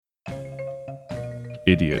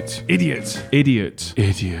Idiot. Idiot. Idiot.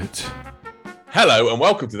 Idiot. Hello and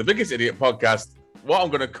welcome to the Biggest Idiot Podcast, what I'm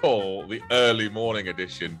going to call the early morning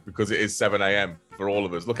edition because it is 7 a.m. for all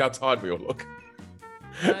of us. Look how tired we all look.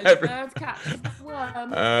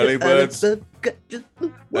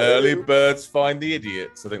 Early birds find the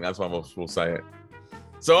idiots. I think that's why we'll say it.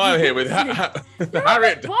 So I'm here with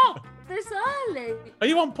Harriet. Pop this early. Are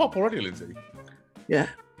you on pop already, Lindsay? Yeah.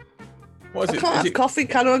 What is I it? can't Is have it- coffee,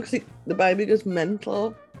 can I? Because the baby goes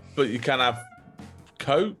mental. But you can have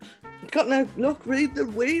Coke. You can't now look, read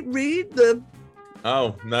the.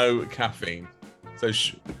 Oh, no caffeine. So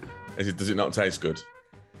does it not taste good?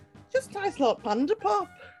 Just tastes like Panda Pop.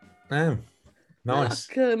 Oh, nice.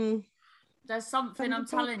 Like, There's something, I'm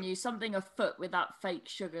Pop. telling you, something afoot with that fake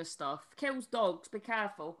sugar stuff. Kills dogs, be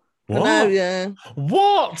careful. I know, yeah.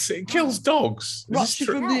 What? It kills dogs. Is this Rots you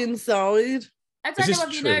true? from the inside. I Is don't this know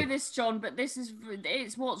if you true? know this, John, but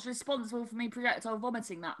it's what's responsible for me projectile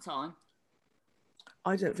vomiting that time.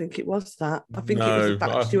 I don't think it was that. I think it No, was the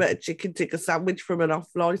fact I- you ate a chicken tikka sandwich from an off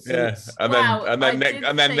Yeah, license. and Wow, then I did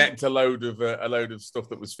think- necked a load of stuff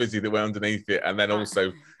that was fizzy that went underneath it, and then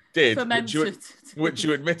also did Fermented. which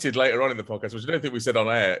you admitted later on in the podcast, which I don't think we said on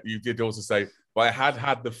air. You did also say, "But I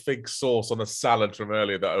had the fig sauce on a salad from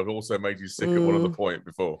earlier that had also made you sick at one other point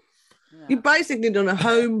before." You basically done a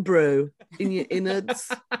home brew in your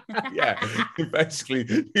innards. Yeah,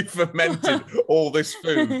 you fermented all this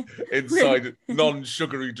food inside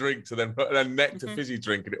non-sugary drinks, and then necked a fizzy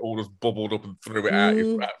drink, and it all just bubbled up and threw it out.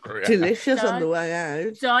 You threw it out. Delicious on the way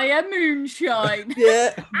out. Dire moonshine.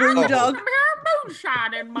 Yeah, brew Oh. dog.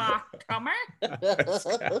 Moonshine in my tummy.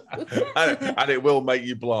 and it will make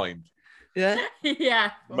you blind. Yeah.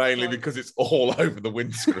 Yeah. Mainly because it's all over the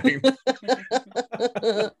windscreen.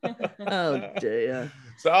 Oh dear.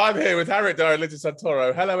 So I'm here with Harriet Dyer and Lindsay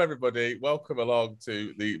Santoro. Hello, everybody. Welcome along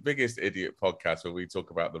to the Biggest Idiot Podcast, where we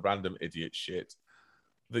talk about the random idiot shit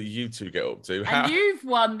that you two get up to. And you've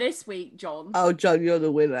won this week, John. Oh, John, you're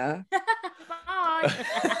the winner. Bye.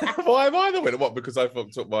 Why am I the winner? What? Because I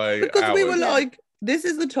fucked up my Because we were hours? like, this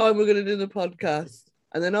is the time we're going to do the podcast.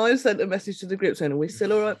 And then I sent a message to the group saying, are we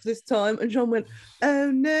still all right for this time? And John went,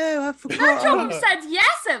 oh no, I No, forgot. John said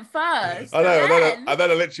yes at first. I know, then- and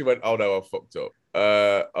then I literally went, "Oh no, I fucked up.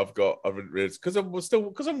 I've realized because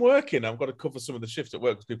I'm working. I've got to cover some of the shifts at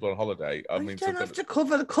work because people are on holiday. I You mean, don't have to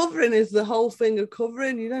cover. The covering is the whole thing of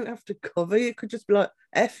covering. You don't have to cover. You could just be like,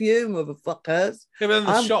 F you, motherfuckers. yeah, but then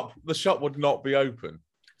I'm- the shop would not be open.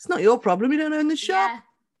 It's not your problem. You don't own the shop. Yeah.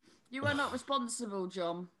 You are not responsible,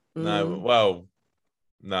 John. No, Mm. well,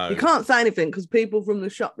 no, You can't say anything because people from the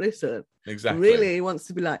shop listen. exactly. Really, he wants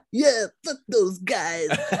to be like, yeah, fuck those guys.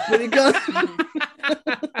 But he can't.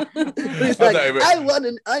 But he's I like, know,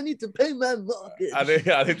 but- I need to pay my mortgage.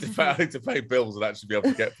 I need to pay bills and actually be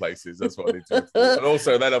able to get places. That's what I need to do. And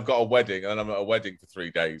also, then I've got a wedding, and I'm at a wedding for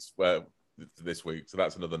 3 days this week, so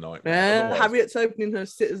that's another nightmare. Yeah, Otherwise- Harriet's opening her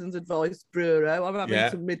Citizens Advice Bureau. I'm having Yeah.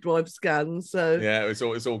 some midwife scans. So Yeah, it's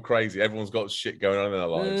all crazy. Everyone's got shit going on in their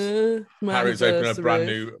lives. my Harriet's opening a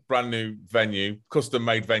anniversary. brand new venue, custom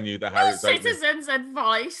made venue that Well, Harriet's opening. citizens'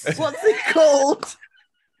 advice. What's it called?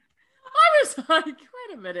 I was like,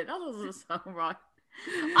 wait a minute, that doesn't sound right.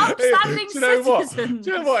 Upstanding Do you know what? citizens.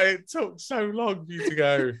 Do you know what? It took so long for you to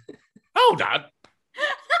go, hold on.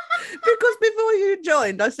 Because before you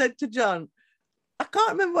joined, I said to John, I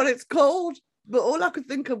can't remember what it's called, but all I could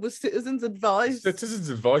think of was Citizens Advice. Citizens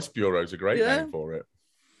Advice Bureau is a great Yeah. name for it.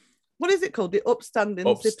 What is it called? The Upstanding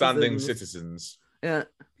Upstanding Citizens. Citizens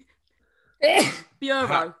Yeah.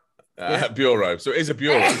 Bureau. Bureau. So it is a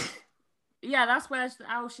bureau. Yeah, that's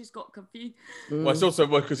how she's got confused. Mm. Well, it's also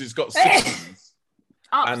because it's got citizens.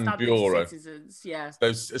 Upstanding bureau. citizens, yeah.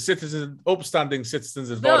 Those Upstanding Citizens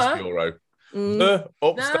Advice The- Bureau. Mm. The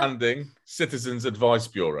Upstanding Citizens Advice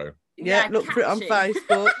Bureau. Yeah, look for it on catchy.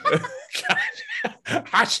 Facebook.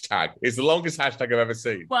 Hashtag. It's the longest hashtag I've ever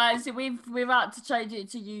seen. Well, so we've had to change it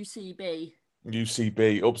to UCB.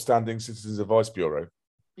 UCB, Upstanding Citizens Advice Bureau.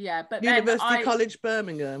 Yeah, but University then College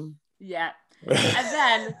Birmingham. Yeah,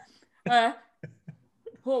 and then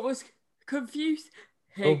what was confused?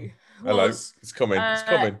 Hello, it's coming. It's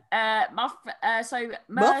coming. So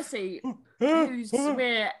Mercy,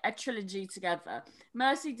 we're a trilogy together.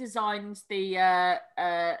 Mercy designed the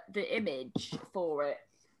image for it,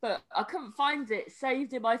 but I couldn't find it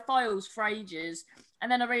saved in my files for ages.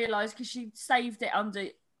 And then I realised because she saved it under.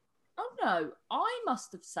 Oh no, I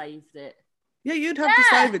must have saved it. Yeah, you'd have to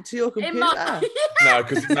Yeah. save it to your computer. In my No,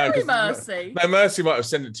 because Mercy. No, Mercy might have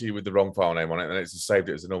sent it to you with the wrong file name on it, and it's just saved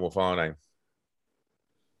it as a normal file name.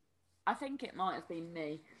 I think it might have been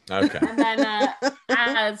me. Okay. And then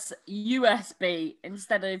as USB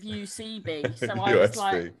instead of UCB. So I was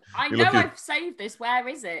like, USB. I You're know looking- I've saved this. Where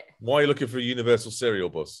is it? Why are you looking for a universal serial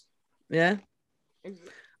bus? Yeah.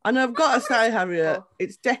 And I've got to say, Harriet, Oh.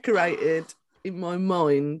 it's decorated in my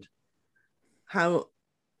mind how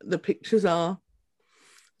the pictures are.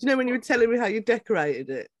 Do you know when you were telling me how you decorated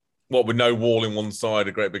it? What, with no wall in one side,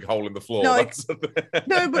 a great big hole in the floor? Like- That's-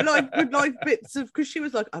 No, but like with like bits of, because she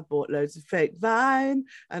was like, I bought loads of fake vine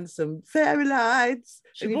and some fairy lights.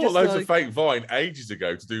 She and you bought just loads like, of fake vine ages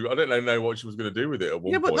ago to do. I don't know what she was going to do with it at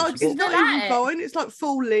one Yeah, but point. like She it's bought- not even That it? vine, it's like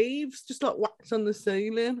full leaves, just like wax on the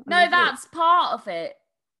ceiling. No, that's part of it.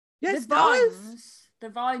 yes, the guys.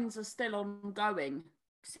 vines are still ongoing.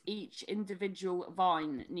 Each individual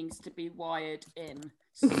vine needs to be wired in.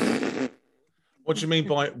 What do you mean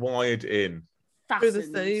by wired in? Through the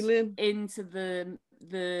Fastened ceiling. into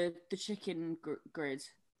the chicken grid.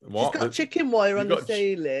 What? She's got chicken wire on you've the got ch-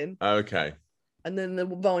 ceiling, Okay. and then the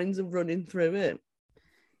vines are running through it.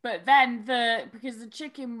 But then because the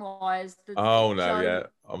chicken wires. Oh no, Joe- yeah,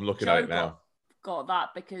 I'm looking at Joe it now. got that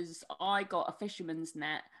because I got a fisherman's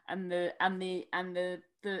net and the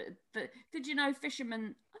did you know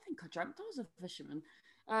fishermen, I think I dreamt I was a fisherman.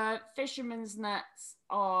 Fisherman's nets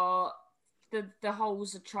are the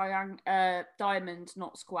holes are diamond,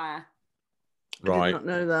 not square. I did Right. not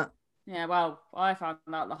know that. Yeah, well, I found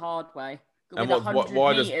out the hard way. And With what- 100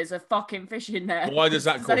 why does- meters of fucking fishing net. Why does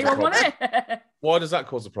that Does cause a anyone want problem? it? Why does that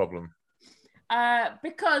cause a problem?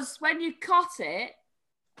 Because when you cut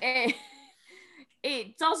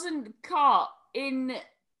it doesn't cut in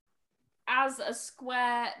as a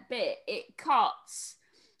square bit. It cuts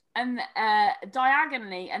and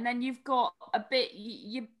diagonally, and then you've got a bit.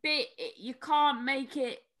 You can't make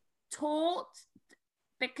it taut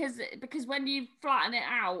because when you flatten it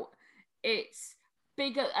out, it's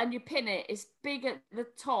bigger, and you pin it. It's big at the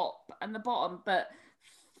top and the bottom, but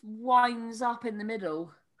winds up in the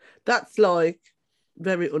middle. That's like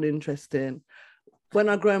very uninteresting. When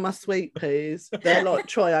I grow my sweet peas, they're like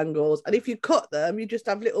triangles, and if you cut them, you just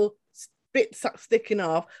have little bits sticking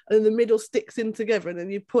off, and then the middle sticks in together, and then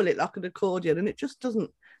you pull it like an accordion, and it just doesn't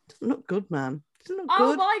look good, man. It doesn't look Oh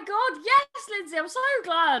good. my god, yes, Lindsay! I'm so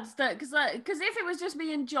glad that because if it was just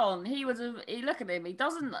me and John, he would have. He look at him. He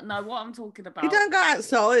doesn't know what I'm talking about. You don't go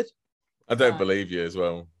outside. I don't No. believe you as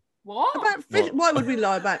well. What? About fish. What? Why would we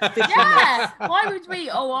lie about fishing? Yeah. Why would we?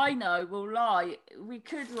 Oh, I know. We'll lie. We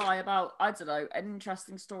could lie about I don't know an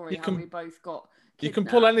interesting story You how can- we both got. You can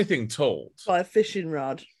pull kidnapped. anything taut. By a fishing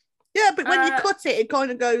rod. Yeah, but when you Uh, cut it, it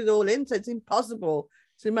kind of goes all in, so it's impossible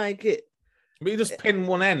to make it. But you just pin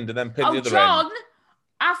one end and then pin Oh, the other John! end.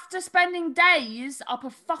 After spending days up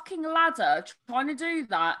a fucking ladder trying to do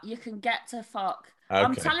that, you can get to fuck.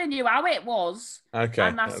 I'm Okay. telling you how it was. Okay.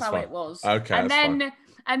 And that's how fine. it was. Okay, And that's then fine.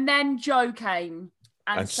 and then Joe came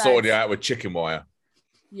And said, sorted it out with chicken wire.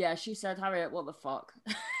 Yeah, she said, Harriet, what the fuck?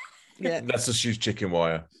 Yeah, Let's just use chicken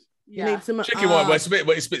wire. you need some Chicken wire, well, ah. it's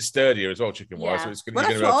a bit sturdier as well. Chicken wire, Yeah. so it's Well, you're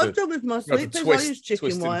that's gonna what have I've to, done with my you have sweet to peas. I use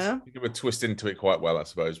chicken wire. You can twist into it quite well, I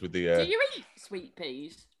suppose, with the. Do you eat sweet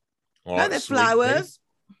peas? all No, right, they're sweet flowers.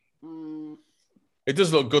 pea. Mm. It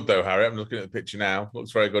does look good though, Harriet. I'm looking at the picture now.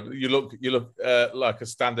 Looks very good. You look like a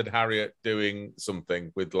standard Harriet doing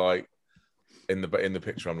something with like in the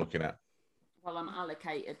picture I'm looking at. Well, I'm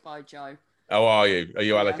allocated by Joe. Oh, are you? Are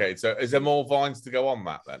you Yeah. allocated? So is there more vines to go on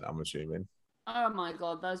that then? I'm assuming. Oh my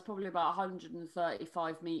god, there's probably about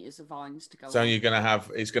 135 meters of vines to go. So on. you're going to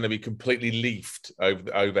have it's going to be completely leafed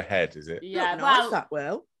overhead, is it? Yeah, Look nice well, that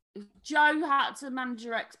well. Joe had to manage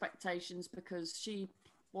her expectations because she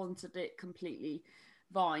wanted it completely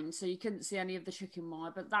vine, so you couldn't see any of the chicken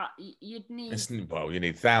wire. But that you'd need. Well, you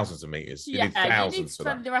need thousands of meters. You Yeah, need you need to thousands for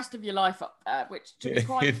spend that. the rest of your life up there, which, to be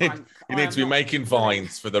quite You need- frank, You I need am to be not making willing.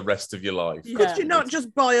 vines for the rest of your life. Yeah. Could you not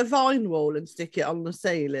just buy a vine wall and stick it on the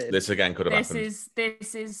ceiling? This again could have This happened.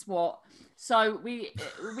 is what. So we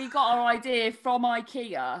got our idea from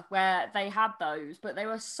IKEA where they had those, but they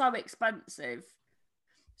were so expensive.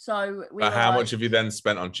 So we But were how like, much have you then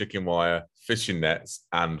spent on chicken wire, fishing nets,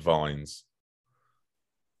 and vines?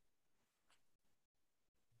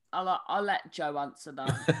 I'll let Joe answer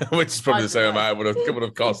that. Which is probably I the same don't know. amount it would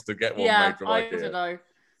have cost to get one Yeah, made from I IKEA. don't know.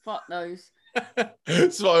 Fuck knows.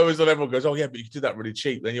 So I always, when everyone goes, "Oh yeah, but you can do that really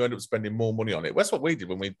cheap," then you end up spending more money on it. That's what we did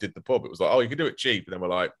when we did the pub. It was like, "Oh, you can do it cheap," and then we're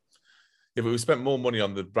like, "Yeah, but we spent more money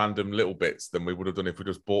on the random little bits than we would have done if we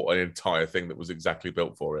just bought an entire thing that was exactly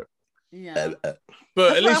built for it." Yeah. But That's at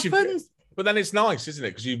what least you. happens. But then it's nice, isn't it?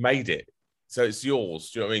 Because you made it, so it's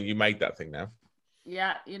yours. Do you know what I mean? You made that thing now.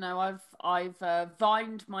 Yeah, you know, I've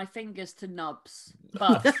vined my fingers to nubs,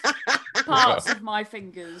 but parts of my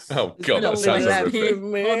fingers. Oh God, that always sounds left be horrific.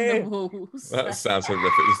 with me. on the walls. That sounds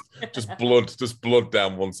horrific. Just blood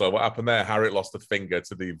down one side. What happened there? Harriet lost a finger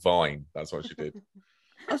to the vine. That's what she did.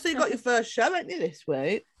 I see you got your first show, ain't you, this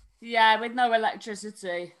week? Yeah, with no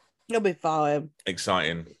electricity. You'll be fine.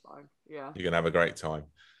 Exciting. Yeah. You're gonna have a great time.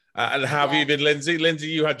 And how have you been, Lindsay? Lindsay,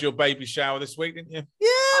 you had your baby shower this week, didn't you?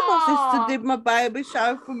 Yeah, my Aw. sister did my baby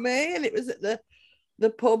shower for me, and it was at the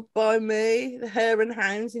pub by me, the Hare and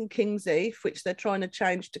Hounds in King's Heath, which they're trying to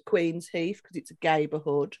change to Queen's Heath because it's a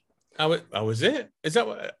neighbourhood. Oh, is it? Is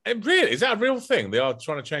that really? Is that a real thing? They are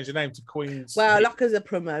trying to change the name to Queen's. Well, like as a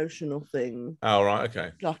promotional thing, Oh, right,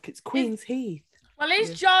 okay. like it's Queen's Heath. Well,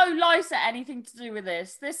 is Joe Lycett anything to do with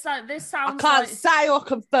this? This sounds. I can't say or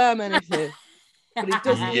confirm anything, but he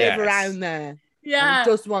does Yes. live around there. And Yeah. he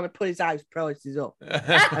does want to put his house prices up.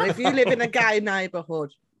 And if you live in a gay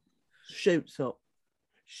neighbourhood, shoots up.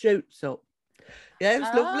 Yeah, it was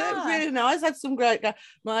lovely. It was really nice. I had some great guys.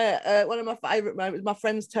 My one of my favourite moments. My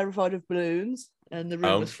friend's terrified of balloons, and the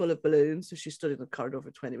room was full of balloons. So she stood in the corridor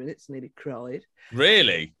for 20 minutes, and nearly cried.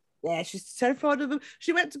 Really? Yeah, she's terrified of them.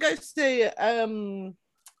 She went to go see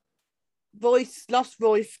Lost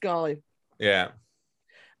Voice guy, Yeah.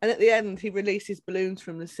 and at the end he releases balloons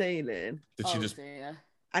from the ceiling. Did she just? Dear.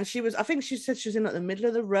 And she was, I think she said she was in like the middle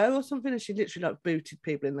of the row or something, and she literally like booted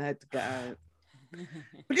people in the head to get out.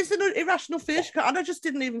 But it's an irrational fear. And I just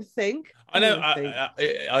didn't even think. I know.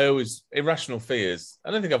 I always irrational fears.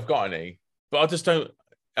 I don't think I've got any, but I just don't.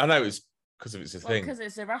 I know it's because it's a thing. Because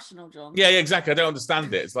it's irrational, John. Yeah, exactly. I don't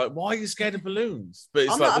understand it. It's like, why are you scared of balloons? But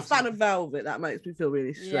it's I'm like, not a fan of velvet. That makes me feel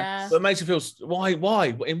really stressed. Yeah. But it makes you feel. Why?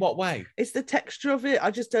 Why? In what way? It's the texture of it.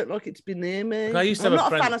 I just don't like it to be near me. I used to I'm have a not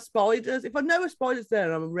friend- a fan of spiders. If I know a spider's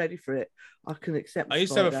there and I'm ready for it, I can accept. I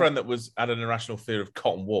used to have a friend that had an irrational fear of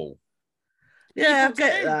cotton wool. Yeah, I People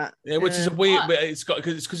get do. that. Yeah, which is a Yeah. weird. What? But it's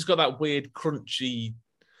because it's got that weird crunchy.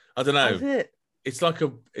 I don't know. That's it. It's like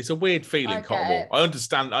it's a weird feeling. I Cotton get wool. it. I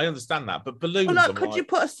understand that, but balloons. Well, like, I'm could like, you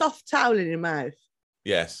put a soft towel in your mouth?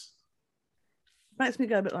 Yes. Makes me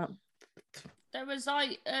go a bit like. There was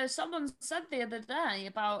someone said the other day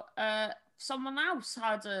about someone else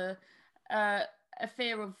had a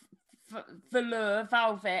fear of velour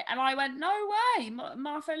velvet, and I went, no way,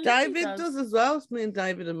 Martha Lee David does as well. It's me and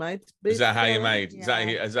David are mates. Is that how you Big made?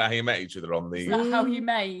 Yeah. Is that how you met each other on Is the? that how you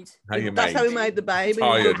made? How you That's made? how we made the baby.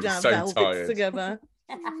 Tired, We lived down so velvets tired. together.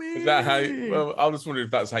 Is that how? Well, I was wondering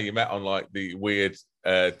if that's how you met on like the weird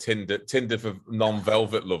Tinder for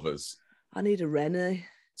non-velvet lovers. I need a Rennie.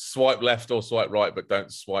 Swipe left or swipe right, but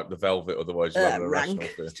don't swipe the velvet, otherwise you have an irrational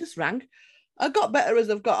Rank. fear. It's just rank. I got better as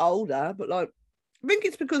I've got older, but like, I think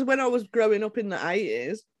it's because when I was growing up in the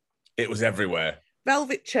 80s, It was everywhere.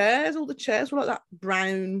 velvet chairs, all the chairs were like that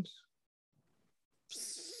brown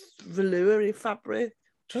velour fabric.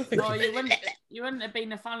 I think Oh, you wouldn't have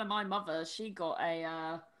been a fan of my mother. She got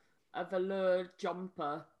a velour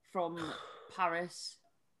jumper from Paris.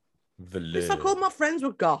 velour. It's like all my friends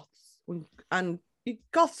were goths, and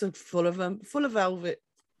goths are full of them, full of velvet.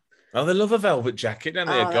 Oh, they love a velvet jacket, don't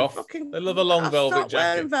they? A goth. They love a long velvet Stop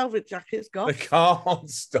wearing jacket. velvet jackets, They goths. can't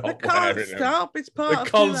stop They can't wearing them. stop. It's part They're of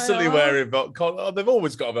who they constantly are. wearing velvet. They've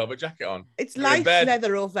always got a velvet jacket on. It's They're in lace, bed.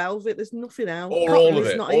 leather, or velvet. There's nothing else. Or Cotton all of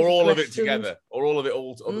is it. not Or even all of it questioned. together. Or all of it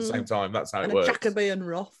all at the same Mm. time. That's how And it a works. Jacobean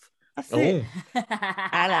ruff. That's Oh, it.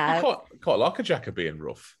 I Hello. quite like a Jacobean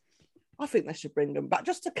ruff. I think they should bring them back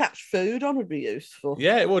just to catch food on would be useful.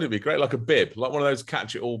 Yeah, it would be great. Like a bib, like one of those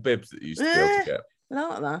catch it all bibs that you used to be able to get. I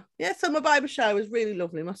like that. Yeah, so my baby shower was really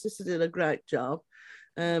lovely. My sister did a great job.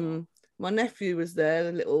 My nephew was there,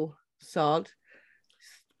 the little sod.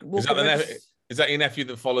 Is that your nephew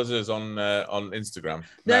that follows us on Instagram?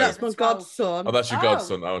 No, that's my It's 12. godson. Oh, that's your Oh.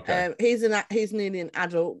 godson. Oh, okay. He's nearly an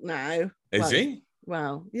adult now. Is well, he?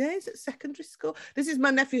 Well, yeah, he's at secondary school. This is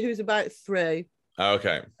my nephew who's about 3. Oh,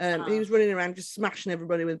 okay. He was running around just smashing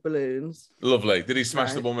everybody with balloons. Lovely. Did he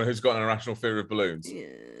smash the Right. woman who's got an irrational fear of balloons? Yeah.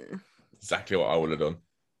 Exactly what I would have done.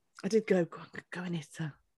 I did go and hit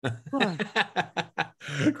her. Why?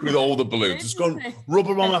 With all the balloons. Just gone, rub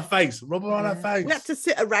her on her face. Rub her on her face. We had to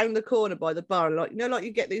sit around the corner by the bar, and like like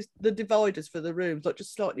you get the dividers for the rooms, like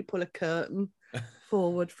just slightly pull a curtain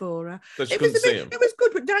forward for her. So she It was couldn't see him. it was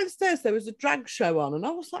good, but downstairs there was a drag show on, and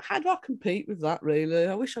I was like, how do I compete with that? Really,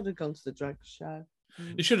 I wish I'd have gone to the drag show.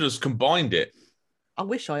 You should have just combined it. I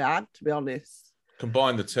wish I had, to be honest.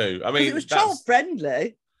 Combine the two. I 'Cause mean, it was child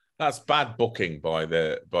friendly. that's bad booking by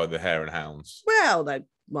the Hare and Hounds. Well, they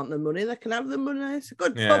want the money, they can have the money. It's a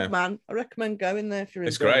good Yeah. pub, man. I recommend going there if you're in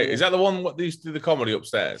It's great. Birmingham. Is that the one what they used to do the comedy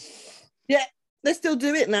upstairs? Yeah, They still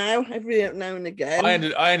do it now, every now and again.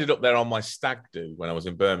 I ended up there on my stag do when I was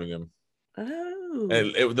in Birmingham. Oh.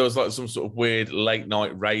 There was like some sort of weird late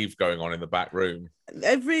night rave going on in the back room.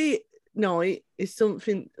 Every night is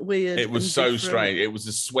something weird. It was and so different. strange. It was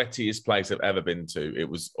the sweatiest place I've ever been to. It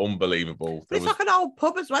was unbelievable. It's like an old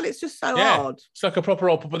pub as well. It's just so odd. It's like a proper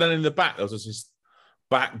old pub. But then in the back, there was just this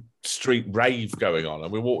back street rave going on.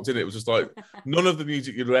 And we walked in, it was just like none of the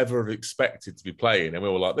music you'd ever have expected to be playing. And we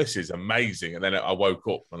were like, this is amazing. And then I woke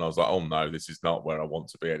up and I was like, oh no, this is not where I want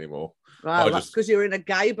to be anymore. Right, that's because you're in a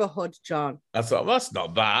gayborhood, John. That's not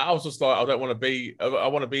that. I was just like, I don't want to be, I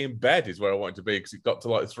want to be in bed is where I wanted to be, because it got to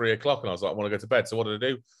like 3 o'clock and I was like, I want to go to bed. So what did I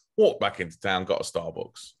do? Walk back into town, got a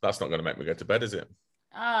Starbucks. That's not going to make me go to bed, is it?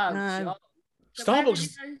 Oh, No. John.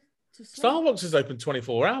 Starbucks is open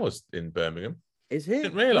 24 hours in Birmingham. Is it?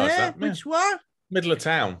 Didn't realise that. Yeah. Which one? Middle of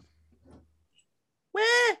town.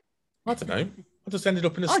 Where? I don't know. I just ended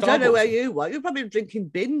up in a Starbucks. I don't know where you were. You're probably drinking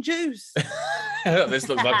bin juice. This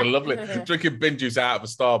looks like a lovely drinking bin juice out of a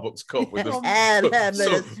Starbucks cup with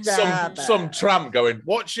some tramp going,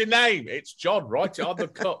 "What's your name?" It's John. Write it on the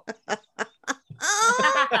cup.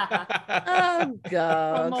 Oh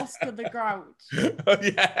God! From Oscar the Grouch.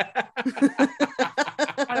 Yeah.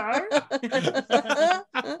 Hello.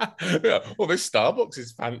 Yeah. Well, this Starbucks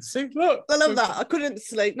is fancy. Look, I love that. I couldn't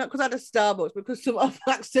sleep, not because I had a Starbucks, because I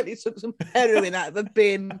accidentally took some heroin out of a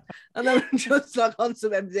bin and then just like on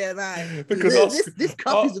some MDMA. Because this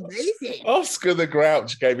cup is amazing. Oscar the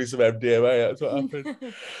Grouch gave me some MDMA. That's what happened.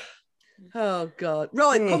 Oh God!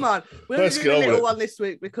 Right, come on. We're going Let's to do get a on with little it. one this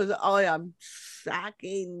week because I am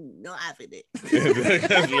fucking not having it.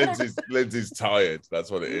 Lindsay's tired.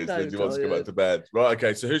 That's what it is. So Lindsay wants to go back tired. to bed. Right,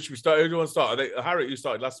 okay. So who should we start? Who do you want to start? I think Harriet, you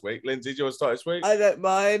started last week. Lindsay, do you want to start this week? I don't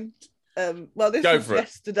mind. Well, this Go was for it.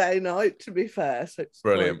 yesterday night, to be fair. So it's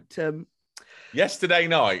Brilliant. quite, Yesterday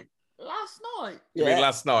night. Last night. You mean yeah,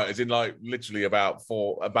 last night? As in like literally about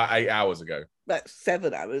 8 hours ago. about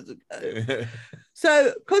 7 hours ago.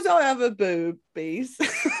 So, because I have a boobies,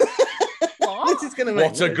 What? this is going to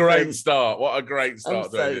make What a no great sense. start. What a great I'm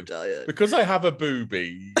start. so David. tired. Because I have a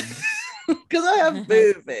boobie. Because I have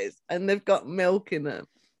boobies and they've got milk in them.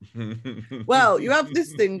 Well, you have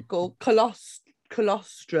this thing called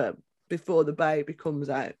colostrum before the baby comes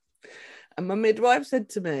out. And my midwife said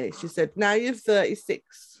to me, she said, now you're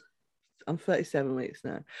 36. I'm 37 weeks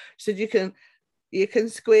now. She said, you can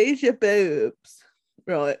squeeze your boobs,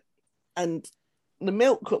 right? And the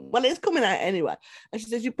milk, well, it's coming out anyway. And she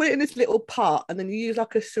says, you put it in this little pot and then you use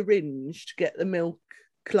like a syringe to get the milk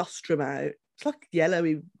colostrum out. It's like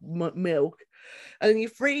yellowy milk. And then you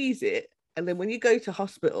freeze it. And then when you go to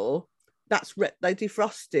hospital, they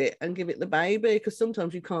defrost it and give it the baby, because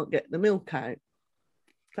sometimes you can't get the milk out.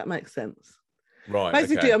 That makes sense. Right.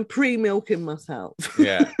 Basically, okay. I'm pre-milking myself.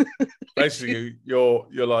 Yeah. Basically, you're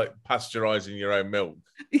like pasteurizing your own milk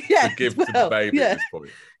Yeah. to give to the baby Yeah. at this point.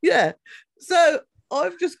 Yeah. So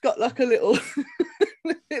I've just got like a little,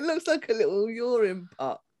 it looks like a little urine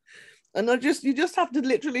pot. And you just have to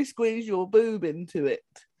literally squeeze your boob into it.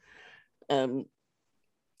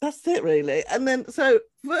 That's it really. And then, so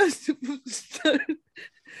first, what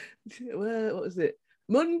was it?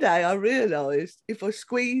 Monday, I realised if I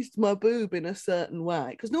squeezed my boob in a certain way,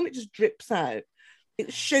 because normally it just drips out,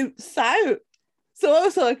 it shoots out. So I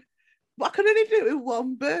was like, I can only do it with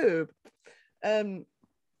one boob.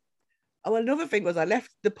 Oh, another thing was I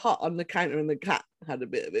left the pot on the counter and the cat had a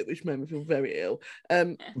bit of it, which made me feel very ill.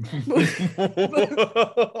 I thought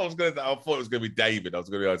it was going to be David. I was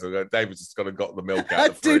going to be honest. David's just got the milk out I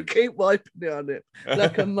of the do fridge. keep wiping it on it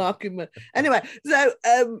like a marking man. Anyway, so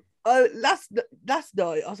last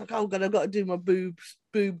night I was like, oh God, I've got to do my boob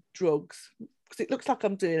drugs because it looks like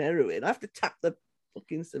I'm doing heroin. I have to tap the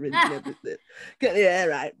fucking syringe and everything, get the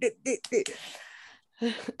air out.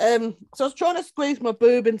 So I was trying to squeeze my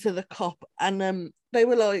boob into the cup, and they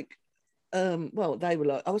were like, I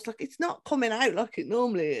was like, it's not coming out like it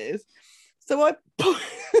normally is. So I don't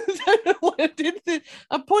know what I did.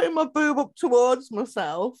 I put my boob up towards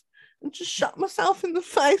myself and just shot myself in the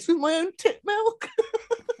face with my own tit milk.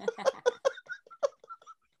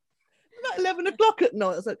 About 11 o'clock at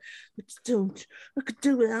night, I was like, I could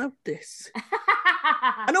do without this.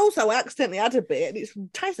 And also, I accidentally had a bit, and it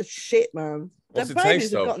tastes of shit, man. What's The it babies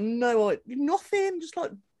taste have of? got nothing, just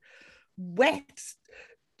like wet,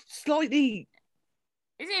 slightly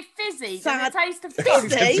Is it fizzy? Sad. Does it taste of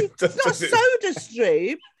fizzy. Pepsi? It's not Soda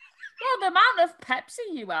Stream. Yeah, the amount of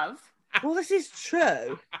Pepsi you have. Well, this is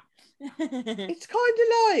true. It's kind of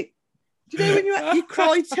like, do you know when you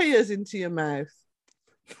cry tears into your mouth?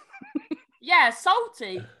 Yeah,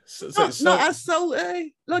 salty. So Not it's not as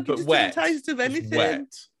salty. Like but it just wet. doesn't taste of It's anything. wet.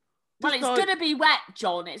 Well, it's like- going to be wet,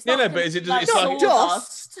 John. It's Yeah, not no, gonna but is it be just- it's not like-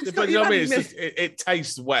 dust. But It's you not know what I mean? even- It's just, it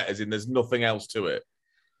tastes wet, as in there's nothing else to it.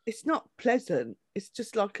 It's not pleasant. It's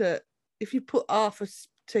just like if you put half a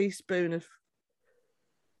teaspoon of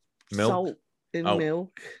Milk? salt in Oh.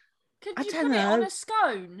 milk. Could I you don't put it on know. a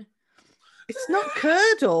scone? It's not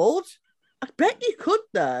curdled. I bet you could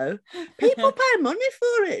though. People pay money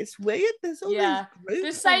for it. It's weird. There's all Yeah. these The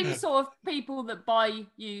groups same on it. sort of people that buy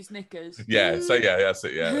used knickers. Yeah, so yeah, that's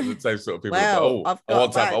it. Yeah, the same sort of people. that Well, go, I've I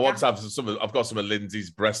want got to have some. I've got some of Lindsay's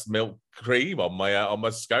breast milk cream on my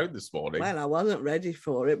scone this morning. Well, I wasn't ready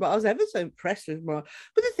for it, but I was ever so impressed with my.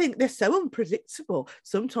 But I think they're so unpredictable.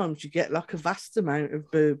 Sometimes you get like a vast amount of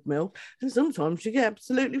boob milk, and sometimes you get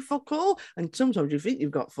absolutely fuck all. And sometimes you think you've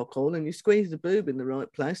got fuck all, and you squeeze the boob in the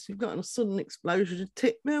right place, you've got a sudden explosion of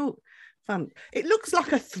tit milk. It looks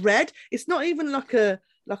like a thread. It's not even like a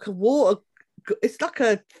water. It's like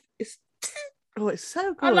it's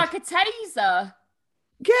so good. Oh, like a taser.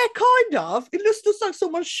 Yeah, kind of. It just looks like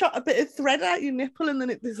someone shot a bit of thread out your nipple and then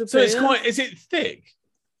it disappears. So it's quite. Is it thick?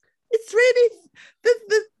 It's really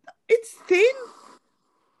it's thin.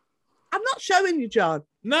 I'm not showing you, John.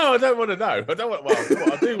 No, I don't want to know. I don't want.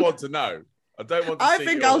 Well, I do want to know. I don't want to I see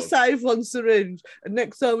think yours. I'll save one syringe, and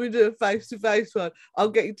next time we do a face-to-face one, I'll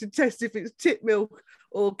get you to test if it's tit milk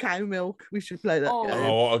or cow milk. We should play that Oh. game.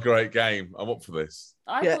 Oh, what a great game! I'm up for this.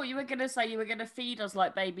 I Yeah. thought you were going to say you were going to feed us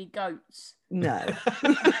like baby goats. No.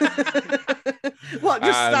 What?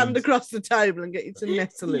 Just stand And- across the table and get you to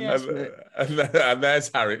nestle in Yeah. this And, bit. and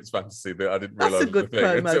there's Harriet's fantasy that I didn't That's realise. a good was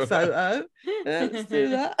thing promo until- photo. Yeah, let's do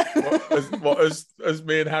that. What as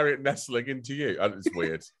me and Harriet nestling into you? It's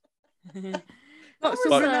weird. Like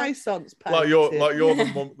some Like- Renaissance Like you're painting. the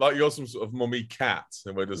mum, like you're some sort of mummy cat,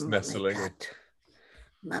 and we're just nestling.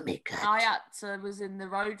 Mummy cat. I was in the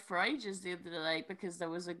road for ages the other day because there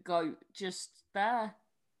was a goat just there.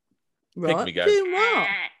 Right. me goat. Doing what?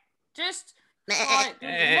 Just like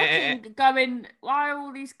looking, going, why are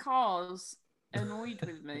all these cars annoyed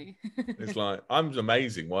with me? It's like I'm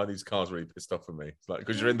amazing. Why are these cars really pissed off at me? It's like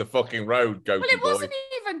because you're in the fucking road, goaty Well, it boy. wasn't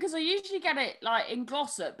even because I usually get it like in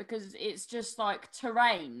Glossop because it's just like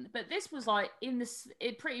terrain, but this was like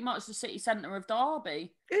pretty much the city centre of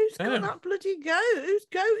Derby. Who's got Yeah. that bloody goat? Whose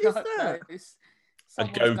goat is God that? knows. A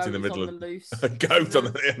Someone's goat in the is middle on of the loose. a goat on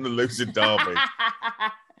in the loose in Derby.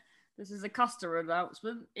 This is a customer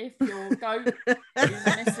announcement. If your goat is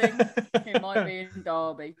missing, it might be in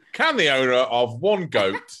Derby. Can the owner of one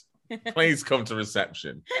goat please come to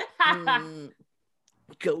reception? Mm,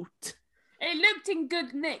 goat. It looked in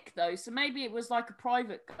good nick though, so maybe it was like a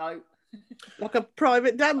private goat. Like a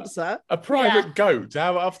private dancer. A private Yeah. goat.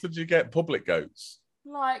 How often do you get public goats?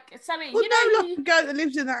 Like something, Well, you know, no, like a goat that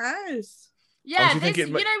lives in the house. yeah, do you think this,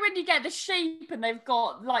 it ma- you know when you get the sheep and they've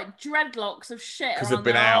got like dreadlocks of shit Because around they've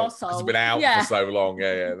been their out. Because arsehole. they've been out Yeah. for so long.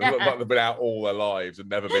 Yeah, yeah. They look Yeah. like they've been out all their lives and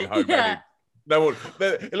never been home. Yeah. Any. No one.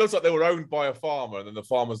 It looks like they were owned by a farmer, and then the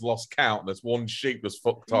farmer's lost count. And there's one sheep that's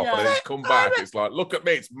fucked off, and then Yeah. it's come back. It's like, look at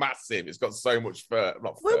me, it's massive. It's got so much fur.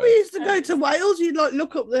 Not When fur. we used to go to Wales, you'd like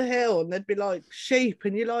look up the hill and there'd be like sheep,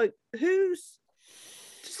 and you're like,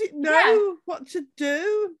 does it know what to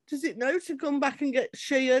do? Does it know to come back and get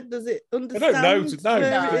sheared? Does it I understand? don't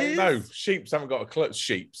know. where it is? No. Sheep haven't got a clue.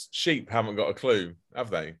 Sheep haven't got a clue, have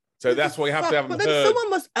they? So that's why you have to have But them then herd. someone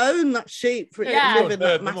must own that sheep for it Yeah. to You live in go and that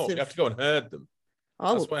herd them up. You have massive. to go and herd them. I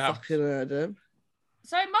That's would what happens. fucking herd them.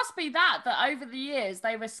 So it must be that over the years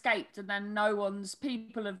they've escaped, and then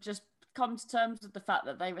people have just come to terms with the fact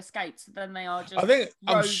that they've escaped. So then they are just I think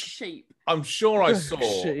rogue sheep. I'm sure I Rogue saw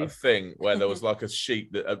a sheep. thing where there was like a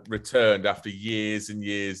sheep that had returned after years and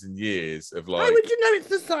years and years of How like would you know it's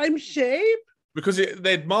the same sheep? because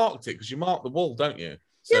they'd marked it because you mark the wool, don't you?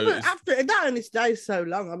 So Yeah, but it's- after that only stays so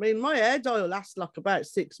long. I mean, my hair dye lasts like about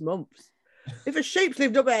 6 months. If a sheep's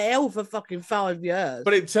lived up a hill for fucking 5 years.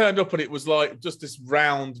 but it turned up and it was like just this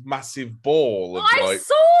round, massive ball of I like.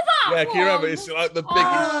 saw that. Yeah, can you remember? one. It's like the biggest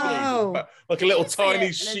Oh. sheep, like a little Can you see tiny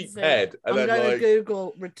it, sheep Lindsay? head, I'm and going then to like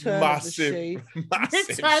Google return massive, of the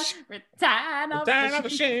sheep. massive Return of Return the of the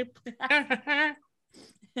sheep.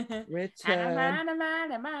 sheep. Return.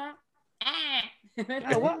 Oh,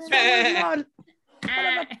 Oh, what's wrong with what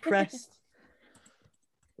have I pressed?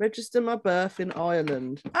 Register my birth in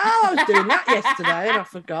Ireland. Oh, I was doing that yesterday and I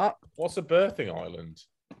forgot. What's a birthing island?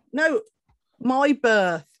 No, my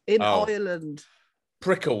birth in Oh. Ireland.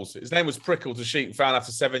 Prickles. His name was Prickles, a sheep found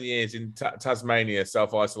after 7 years in Tasmania,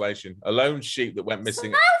 self-isolation. A lone sheep that went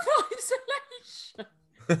missing. Self-isolation.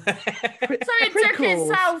 So it took Prickles.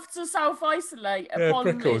 itself to self-isolate Yeah, upon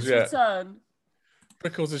prickles, its yeah. return.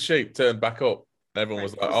 Prickles, the sheep, turned back up. And everyone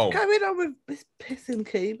was like, oh. What's going on with this pissing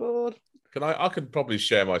keyboard? I can probably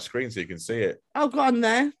share my screen so you can see it. Oh, go on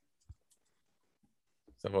there.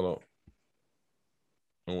 Let's have a look.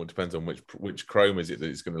 Oh, it depends on which Chrome is it that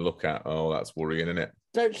it's going to look at. Oh, that's worrying, isn't it?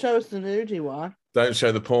 Don't show us the nudie one. Don't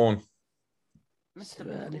show the porn. It's Mr. too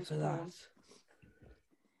early Pickles for porn.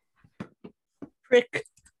 that.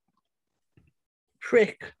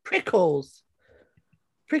 Prickles.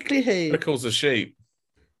 Prickly heat. Prickles the sheep.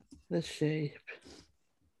 The sheep.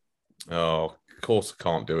 Oh, of course I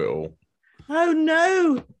can't do it all. Oh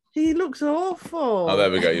no, he looks awful. Oh,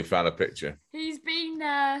 there we go. You found a picture. He's been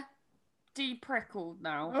de-prickled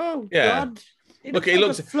now. Oh Yeah. God. Look, he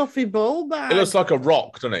looks like a fluffy ball bag. He looks like a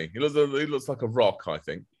rock, doesn't he? He looks like a rock, I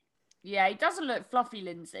think. Yeah, he doesn't look fluffy,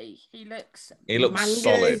 Lindsay. He looks Mango.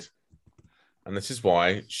 Solid. And this is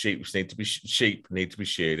why sheep need to be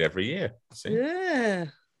sheared every year. See? Yeah.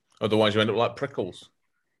 Otherwise, you end up like Prickles.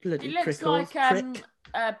 Bloody He looks prickles. like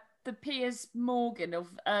the Piers Morgan of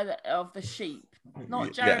the sheep,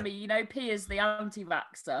 not Yeah. Jeremy. You know, Piers the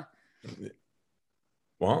anti-vaxxer.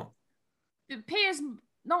 What? Piers,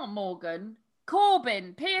 not Morgan.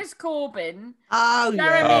 Corbyn, Piers Corbyn, Oh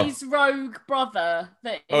yeah. Jeremy's rogue brother.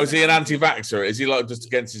 Oh, is he an anti-vaxxer? Is he like just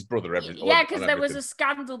against his brother? Yeah, because there was a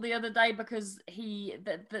scandal the other day because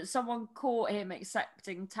that someone caught him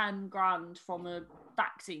accepting 10 grand from a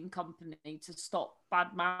vaccine company to stop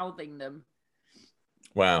bad mouthing them.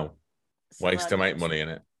 Wow. So Ways to then make money in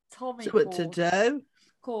it. Tommy So what to do?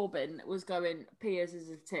 Corbyn was going, Piers is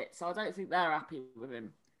a tit, so I don't think they're happy with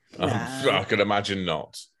him. No. I could imagine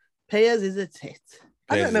not. Piers is a tit.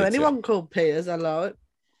 I Piers don't know is a anyone called Piers. I like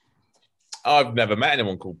I've never met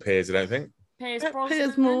anyone called Piers, I don't think. Piers it. Brosnan.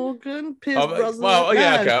 Piers Morgan. Piers Oh, Brosnan. well,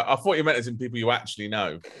 yeah, No. okay. I thought you meant as in people you actually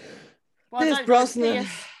know. Well, Piers I don't know Brosnan. Piers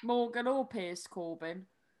Morgan or Piers Corbyn.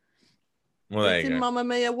 Well, there It's you in go. Mamma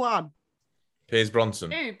Mia 1. Piers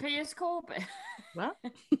Bronson. Who? Piers Corbyn. What?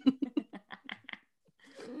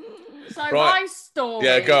 So Right. my story.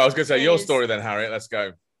 Yeah, go. I was going to say your is- story then, Harriet. Let's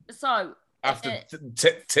go. So After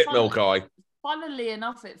it- tit milk eye. funnily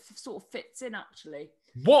enough, it sort of fits in actually.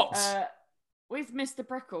 What? With Mr.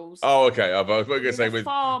 Prickles. Oh, okay. I was going to in say a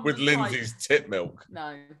farm with Lindsay's tit milk.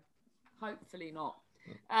 No, hopefully not.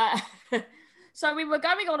 So we were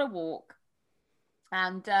going on a walk,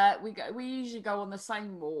 and we usually go on the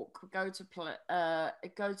same walk. We go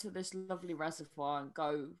to this lovely reservoir and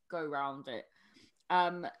go around it.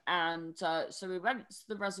 So we went to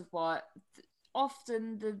the reservoir.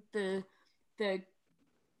 Often the big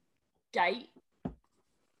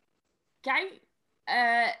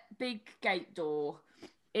gate door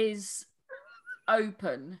is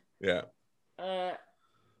open. Yeah.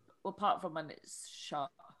 Apart from when it's shut.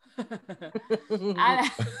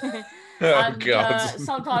 Oh, and God.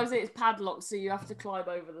 sometimes it's padlocked, so you have to climb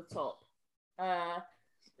over the top.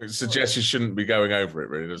 It suggests you shouldn't be going over it,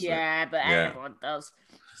 really, doesn't it? Yeah, but Yeah. everyone does.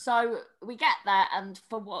 So we get there, and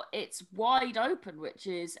for what it's wide open, which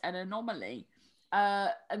is an anomaly.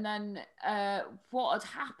 And then what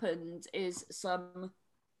had happened is a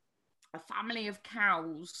family of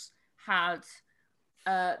cows had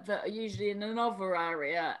that are usually in another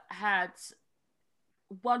area had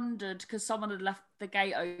wandered because someone had left the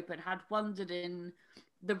gate open, had wandered in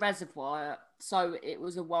the reservoir, so it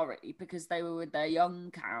was a worry because they were with their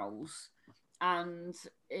young cows and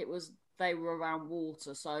they were around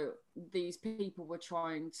water, so these people were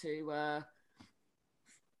trying to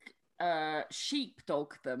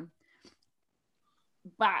sheepdog them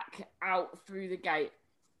back out through the gate.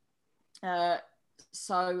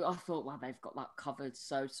 So I thought, well, they've got that covered,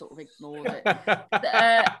 so sort of ignored it.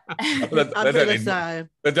 I'm the same.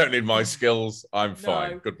 They don't need my skills. I'm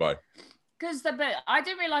fine. No. Goodbye. Because I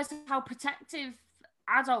didn't realise how protective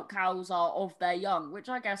adult cows are of their young, which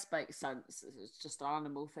I guess makes sense. It's just an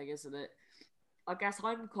animal thing, isn't it? I guess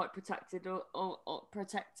I'm quite protected or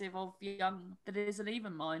protective of young that isn't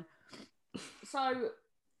even mine. So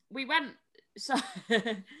we went. So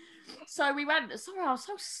we went. Sorry, I was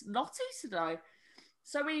so snotty today.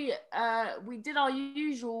 So we did our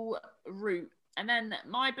usual route, and then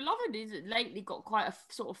my beloved has lately got quite a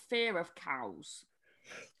sort of fear of cows.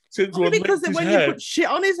 Since Only one because licked when his you head. put shit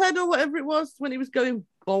on his head or whatever it was when he was going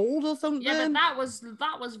bald or something. Yeah, but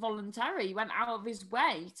that was voluntary. He went out of his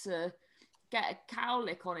way to get a cow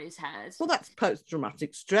lick on his head. Well, that's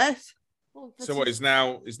post-traumatic stress. Well, So what? He's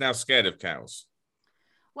now scared of cows.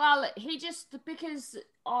 Well, he just, because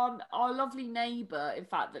on our lovely neighbour, in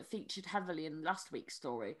fact, that featured heavily in last week's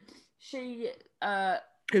story, she,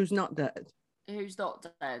 Who's not dead? who's not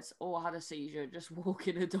dead or had a seizure, just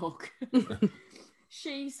walking a dog,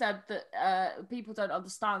 she said that people don't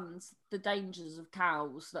understand the dangers of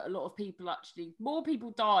cows, that a lot of people more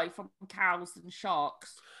people die from cows than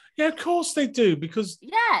sharks. Yeah, of course they do, because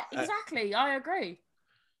Yeah, exactly. I agree.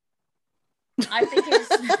 I think it's.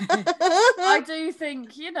 I do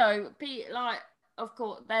think, like, of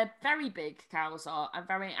course, they're very big. Cows are, and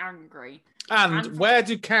very angry. and where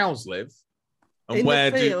do cows live? And In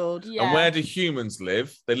where the do field. Yeah. and where do humans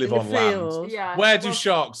live? They live In the on land. field. Yeah. Where do well,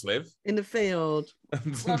 sharks live? In the field.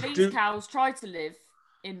 Well, these cows try to live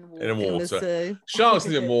in water. In In water. the sea. Sharks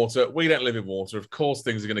live in water. We don't live in water. Of course,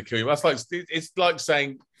 things are going to kill you. That's like, it's like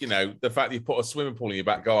saying, the fact that you put a swimming pool in your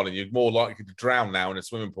back garden, you're more likely to drown now in a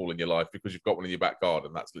swimming pool in your life because you've got one in your back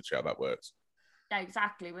garden. That's literally how that works. Yeah,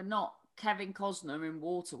 exactly. We're not Kevin Costner in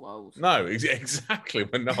Waterworld. No, exactly.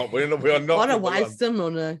 We're not. We are not. What a waste of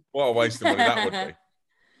money. What a waste of money that would be.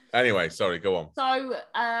 Anyway, sorry, go on.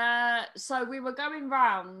 So we were going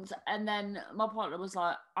round, and then my partner was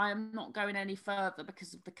like, I am not going any further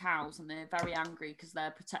because of the cows, and they're very angry because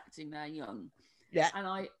they're protecting their young. Yeah. And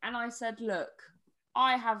I said, look,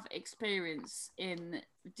 I have experience in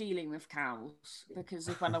dealing with cows because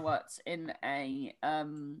of when I worked in a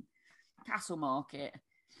cattle market.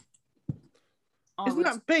 Isn't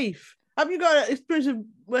that beef? Have you got experience of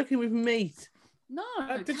working with meat? No.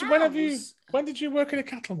 When did you work in a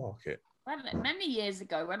cattle market? Well, many years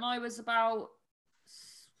ago, when I was about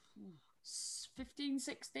 15,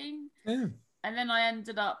 16. Yeah. And then I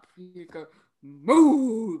ended up, you go,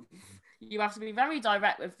 move. You have to be very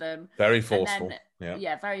direct with them. Very forceful.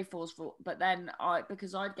 Yeah, very forceful. But then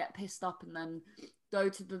because I'd get pissed up and then go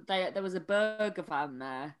to there was a burger van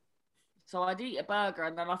there. So I'd eat a burger,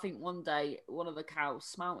 and then I think one day one of the cows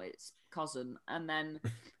smelled its cousin and then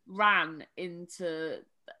ran into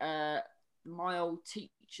my old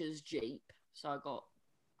teacher's Jeep. So I got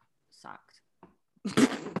sacked.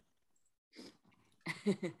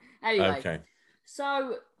 Anyway, Okay.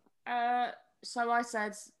 So I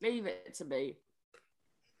said, leave it to me.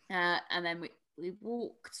 And then we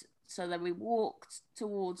walked. So then we walked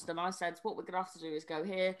towards them. I said, what we're going to have to do is go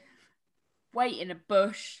here, wait in a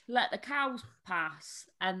bush, let the cows pass,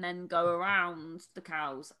 and then go around the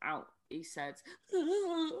cows out, he said.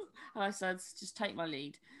 And I said, just take my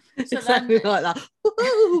lead. So exactly then, like that.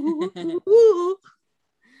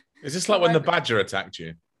 Is this like when the badger attacked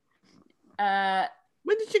you?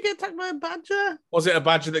 When did you get attacked by a badger? Was it a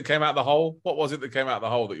badger that came out the hole? What was it that came out the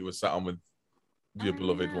hole that you were sat on with your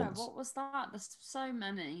beloved yeah, once? What was that? There's so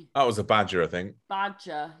many. That was a badger, I think.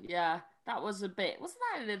 Badger, yeah. That was a bit. Wasn't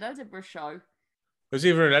that in an Edinburgh show? It was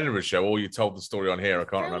either an Edinburgh show or you told the story on here. I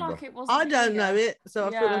can't feel remember. Like it wasn't I don't here. know it, so I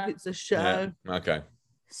feel Yeah. like it's a show. Yeah. Okay.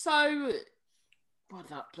 So, what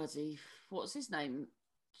that bloody, what's his name?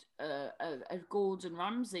 A Gordon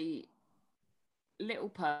Ramsay little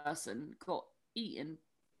person got eaten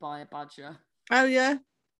by a badger. Oh yeah.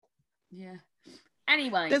 Yeah.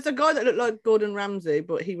 Anyway, There's a guy that looked like Gordon Ramsay,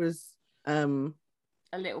 but he was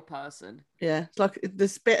a little person. yeah, it's like the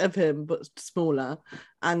spit of him but smaller.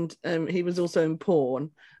 And he was also in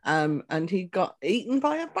porn. And he got eaten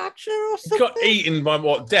by a badger or He something. got eaten by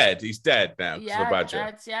what? Dead? He's dead now because Yeah, of the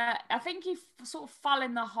badger. yeah. I think he sort of fell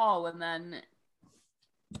in the hole and then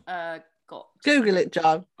got. Google it,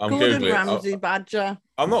 Joe. I'm Gordon Googling it. Ramsay badger.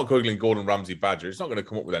 I'm not Googling Gordon Ramsay badger. It's not going to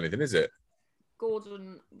come up with anything, is it?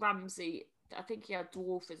 Gordon Ramsay, I think he had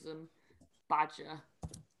dwarfism badger.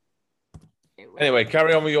 Anyway,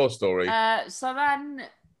 carry on with your story. So then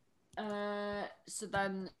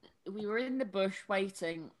we were in the bush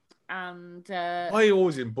waiting, and Why are you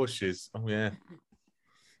always in bushes? Oh, yeah.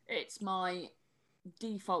 it's my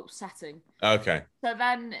default setting. Okay. So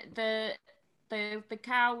then the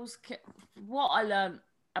cows. What I learned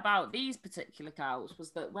about these particular cows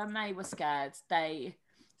was that when they were scared, they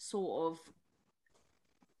sort of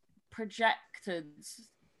projected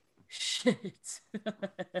shit.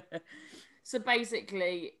 So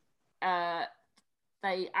basically, as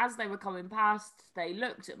they were coming past, they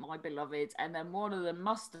looked at my beloved, and then one of them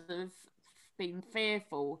must have been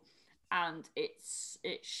fearful, and it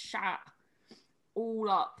shat all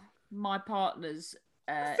up my partner's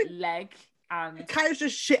leg. And Cows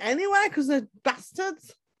just shit anyway because they're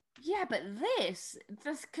bastards. yeah, but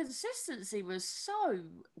the consistency was so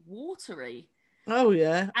watery. Oh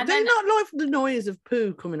yeah. And Do you then- not like the noise of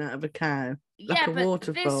poo coming out of a cow? Yeah, a but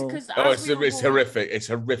waterfall. this because Oh, it's horrific. It's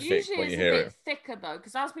horrific Usually when it's you a hear bit it. thicker though,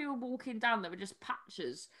 because as we were walking down, there were just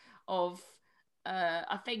patches of.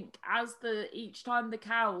 I think each time the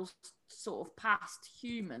cows sort of passed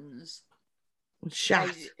humans,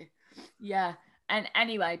 Shat. yeah. And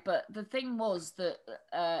anyway, but the thing was that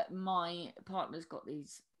my partner's got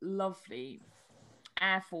these lovely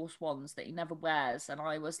Air Force Ones that he never wears, and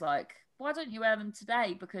I was like, why don't you wear them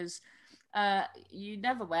today? Because You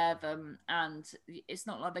never wear them, and it's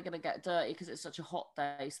not like they're going to get dirty because it's such a hot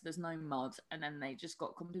day, so there's no mud, and then they just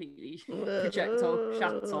got completely projectile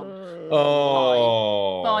shat on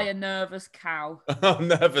Oh, by a nervous cow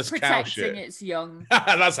nervous cow protecting shit. its young.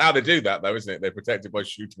 That's how they do that, though, isn't it? They protect it by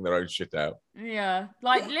shooting their own shit out. Yeah,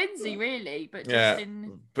 like Lindsay, really, but just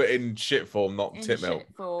but in shit form, not in tit milk.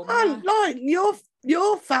 shit form. I like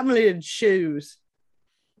your family and shoes.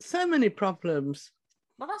 So many problems.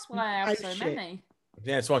 Well, that's why I have so shit. many.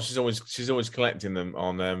 Yeah, that's why she's always collecting them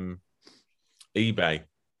on eBay.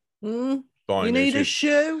 You Buying need new a shoes.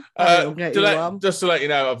 shoe? I'll get you one. Just to let you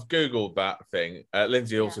know, I've Googled that thing.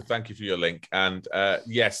 Lindsay, also thank you for your link. And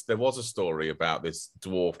yes, there was a story about this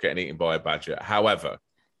dwarf getting eaten by a badger. However,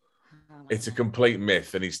 it's a complete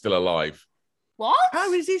myth and he's still alive. What?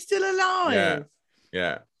 How is he still alive?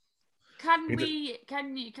 Yeah. Can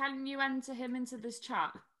you enter him into this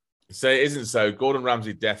chat? So it isn't so. Gordon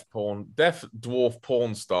Ramsay, deaf dwarf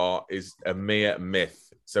porn star, is a mere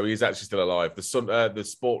myth. So he's actually still alive. The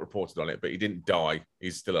Sport reported on it, but he didn't die.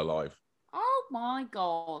 He's still alive. Oh my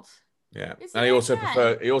god! Yeah, Is and he he also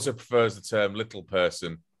okay? prefers the term little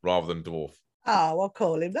person rather than dwarf. Oh, I'll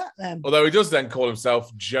call him that then. Although he does then call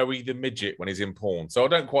himself Joey the midget when he's in porn. So I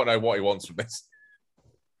don't quite know what he wants from this.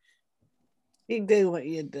 You do what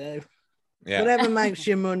you do. Yeah, Whatever makes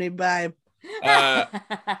you money, babe.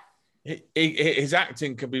 His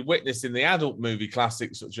acting can be witnessed in the adult movie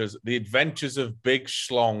classics such as The Adventures of Big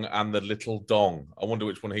Schlong and the Little Dong. I wonder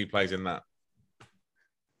which one he plays in that.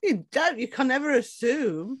 You don't. You can never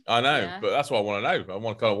assume. I know, Yeah. but that's what I want to know. I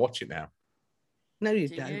want to kind of watch it now. No, you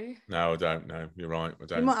Do don't. you? No, I don't. No, you're right. I You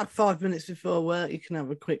don't. might have 5 minutes before work. You can have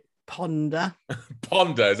a quick ponder.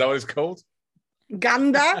 Ponder, is that what it's called?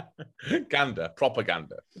 Gander. Gander,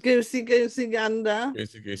 propaganda. Goosey gander.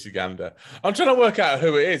 Goosey gander. I'm trying to work out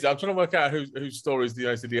who it is. I'm trying to work out whose story is the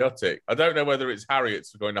most idiotic. I don't know whether it's Harriet's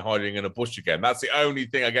for going to hiding in a bush again. That's the only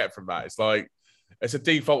thing I get from that. It's like, it's a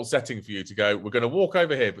default setting for you to go, we're going to walk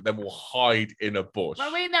over here, but then we'll hide in a bush.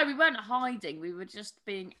 Well, we weren't hiding. We were just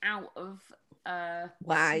being out of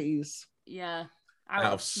Wise. yeah, out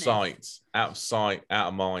of sniff. sight, out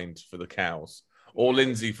of mind for the cows. Or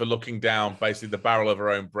Lindsay for looking down basically the barrel of her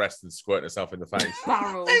own breast and squirting herself in the face.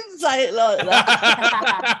 Barrel. Don't say it like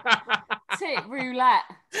that. Tit roulette.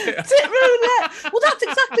 Tit roulette. Well, that's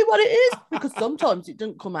exactly what it is. Because sometimes it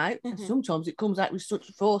doesn't come out, and sometimes it comes out with such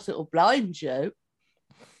force it'll blind you.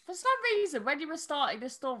 For some reason, when you were starting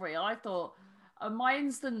this story, I thought my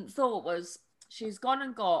instant thought was she's gone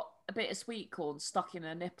and got a bit of sweet corn stuck in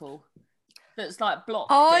her nipple that's like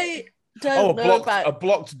blocked. I don't know about. A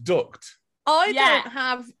blocked duct. I Yeah. don't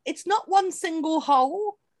have. It's not one single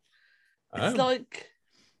hole. It's Oh. like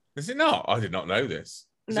Is it not? I did not know this.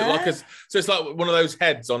 Is No. it like so it's like one of those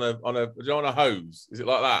heads on a hose. Is it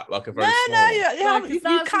like that? Like a very no, small you, Like you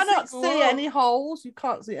 1,000 cannot single see hole. any holes. You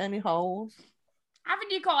can't see any holes.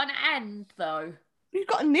 Haven't you got an end though? You've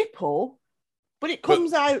got a nipple, but it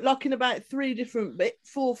comes out like in about 3 different bits,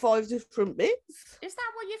 4 or 5 different bits. Is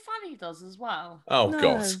that what your fanny does as well? Oh No.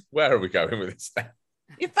 God, where are we going with this then?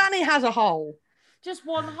 Your fanny has a hole. Just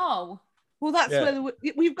one hole. Well, that's Yeah. where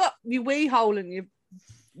we've got your wee hole and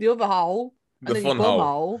the other hole, The and then fun your bum hole.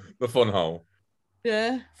 hole. The fun hole.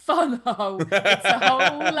 Yeah. Fun hole. It's a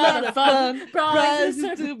whole lot of fun. Prizes Prizes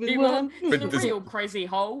to to be be won. won. It's a There's- real crazy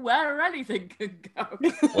hole where anything can go.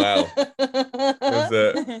 Well,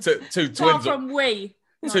 there's two Far twins. from we.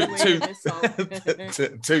 Two, Not two, we in this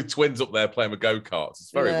hole. two twins up there playing with go-karts.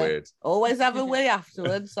 It's very Yeah. weird. Always have a wee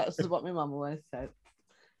afterwards. That's what my mum always said.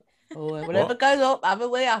 Oh, whatever goes up, have a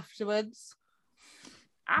wee afterwards.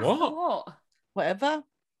 After What? what? Whatever.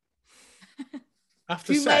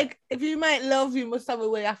 After sex. If you make love, you must have a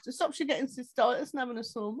wee after. Stops you getting cystitis and having a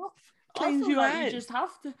sore muff. I Cleans feel you like out. you just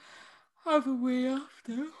have to have a wee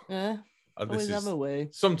after. Yeah. This Always is, have a wee.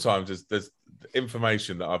 sometimes there's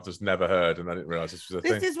information that I've just never heard, and I didn't realise this was a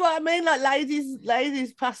This thing. is what I mean. Like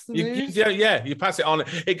ladies pass the news. You pass it on.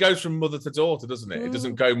 It goes from mother to daughter, doesn't it? It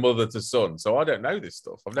doesn't go mother to son. So I don't know this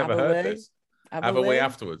stuff. I've never Have a heard wee. this. Have a wee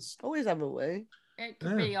afterwards. Always have a wee. It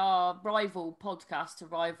could be our rival podcast to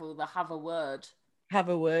rival the Have a Word. Have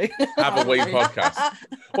a wee. Have a wee podcast.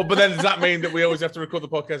 Well, but then does that mean that we always have to record the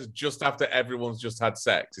podcast just after everyone's just had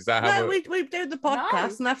sex? Is that how No, we do the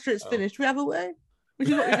podcast, and after it's finished, we have a wee. Which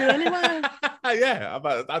is what we do anyway. Yeah,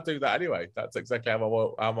 I do that anyway. That's exactly how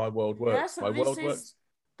my world works. Yeah, so my this world is works.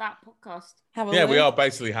 that podcast. Have a Yeah, wee. we are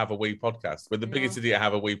basically Have a Wee podcast. We're the We biggest are. idiot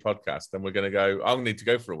Have a Wee podcast. Then we're going to go. I'll need to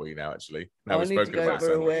go for a wee now, actually. Now I we've need to spoken go about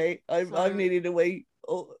for a it. wee. I've So- needed a wee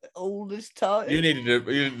all this time. You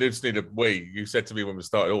just need a wee. You said to me when we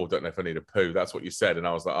started, "Oh, I don't know if I need a poo." That's what you said, and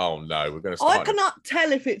I was like, "Oh no, we're going to I start." cannot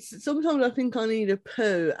tell if it's. Sometimes I think I need a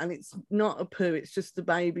poo, and it's not a poo. It's just the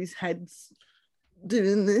baby's head's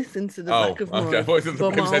doing this into the back of my okay. The baby's head's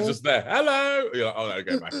bumhole. just there. Hello. You're like, "Oh no,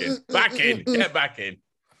 go back in. Back in. Get back in."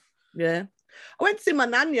 Yeah, I went to see my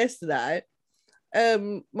nan yesterday.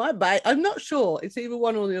 My baby, I'm not sure. It's either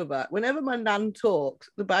one or the other. Whenever my nan talks,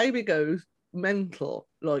 the baby goes mental,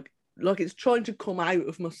 like it's trying to come out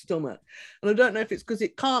of my stomach. And I don't know if it's because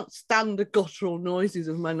it can't stand the guttural noises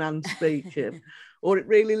of my nan speaking, or it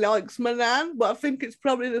really likes my nan. But I think it's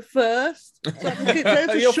probably the first. So I think it's there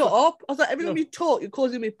to shut up. I was like, every time you talk, you're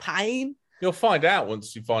causing me pain. You'll find out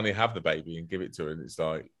once you finally have the baby and give it to her, and it's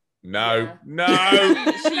like, no, no.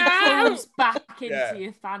 She crawls back into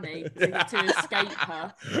your fanny to escape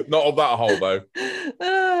her. Not up that hole though.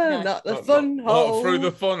 Not the fun hole. Not through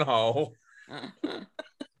the fun hole.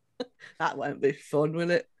 That won't be fun,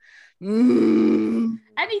 will it? Mm.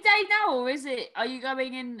 Any day now, or are you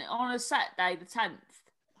going in on a set day, the 10th?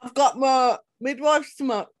 I've got my midwives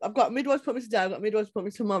tomorrow. I've got midwives put me today. I've got midwives put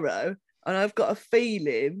me tomorrow, and I've got a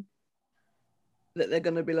feeling that they're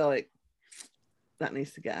going to be like, that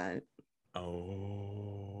needs to get out.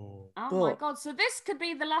 Oh my God! So this could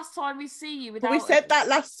be the last time we see you. But we said that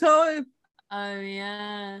last time. Oh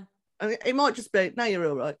yeah. I mean, it might just be. No, you're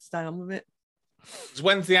all right. Stay on with it. So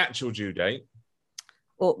when's the actual due date?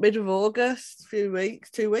 Or mid of August, 2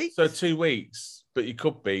 weeks. So 2 weeks, but you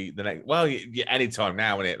could be the next. Well, any time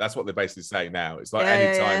now, isn't it? That's what they basically say now. It's like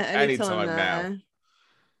anytime now.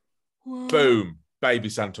 Wow. Boom, baby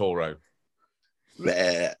Santoro.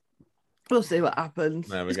 We'll see what happens.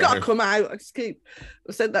 It's go. got to come out. I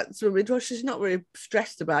said that to my midwife. She's not really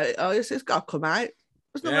stressed about it. It's got to come out.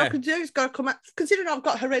 There's nothing I can do. It's got to come out. Considering I've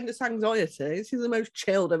got horrendous anxiety, this is the most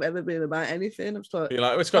chilled I've ever been about anything. I'm just like, you're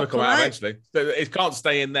like, it's got to come out eventually. It can't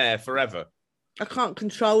stay in there forever. I can't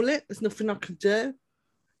control it. There's nothing I can do.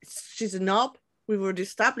 She's a knob. We've already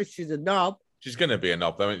established she's a knob. She's going to be a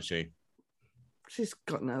knob, though, isn't she? She's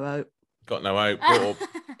got no hope. Got no hope.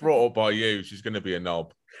 Brought up by you. She's going to be a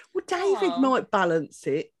knob. Well, David might balance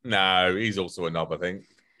it. No, he's also a knob, I think.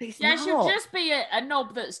 She'll just be a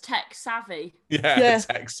knob that's tech savvy. Yeah.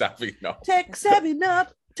 Tech savvy knob. Tech savvy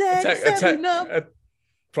knob. Tech savvy knob.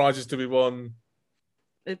 Prizes to be won.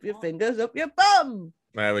 If your fingers up your bum.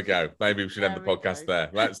 There we go. Maybe we should end the podcast there.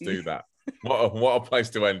 Let's do that. What a place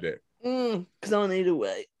to end it. Because I need a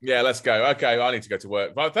wait. Yeah, let's go. Okay, I need to go to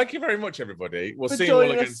work. But thank you very much, everybody. We'll see you all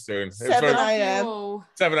again soon. 7 a.m.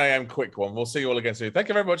 7 a.m. quick one. We'll see you all again soon. Thank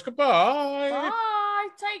you very much. Goodbye. Bye.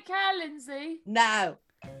 Take care, Lindsay. No.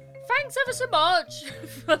 Thanks ever so much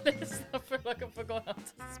for this. I feel like I forgot how to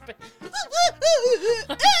speak.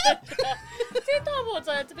 Did that once.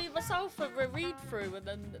 I had to be myself for a read through, and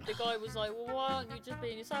then the guy was like, "Well, why aren't you just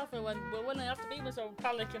being yourself?" And I went, "Well, when I have to be myself, I'm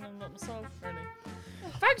panicking, I'm not myself, really."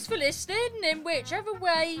 Thanks for listening in whichever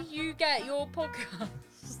way you get your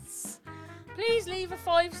podcasts. Please leave a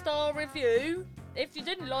 5-star review. If you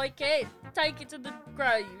didn't like it, take it to the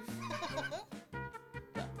grave.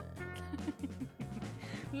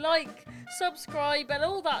 Like, subscribe, and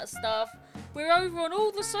all that stuff. We're over on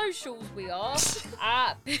all the socials. We are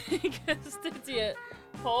at Biggest Idiot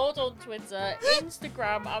Pod on Twitter,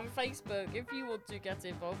 Instagram, and Facebook. If you want to get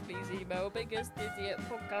involved, please email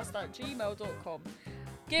biggestidiotpodcast@gmail.com.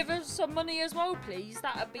 Give us some money as well, please.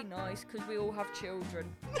 That'd be nice, because we all have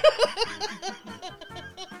children.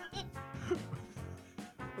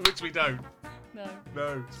 Which we don't.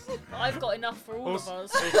 No. I've got enough for all of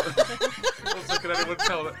us. Also, can anyone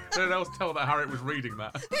else tell that Harriet was reading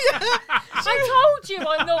that? I told you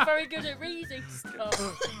I'm not very good at reading stuff.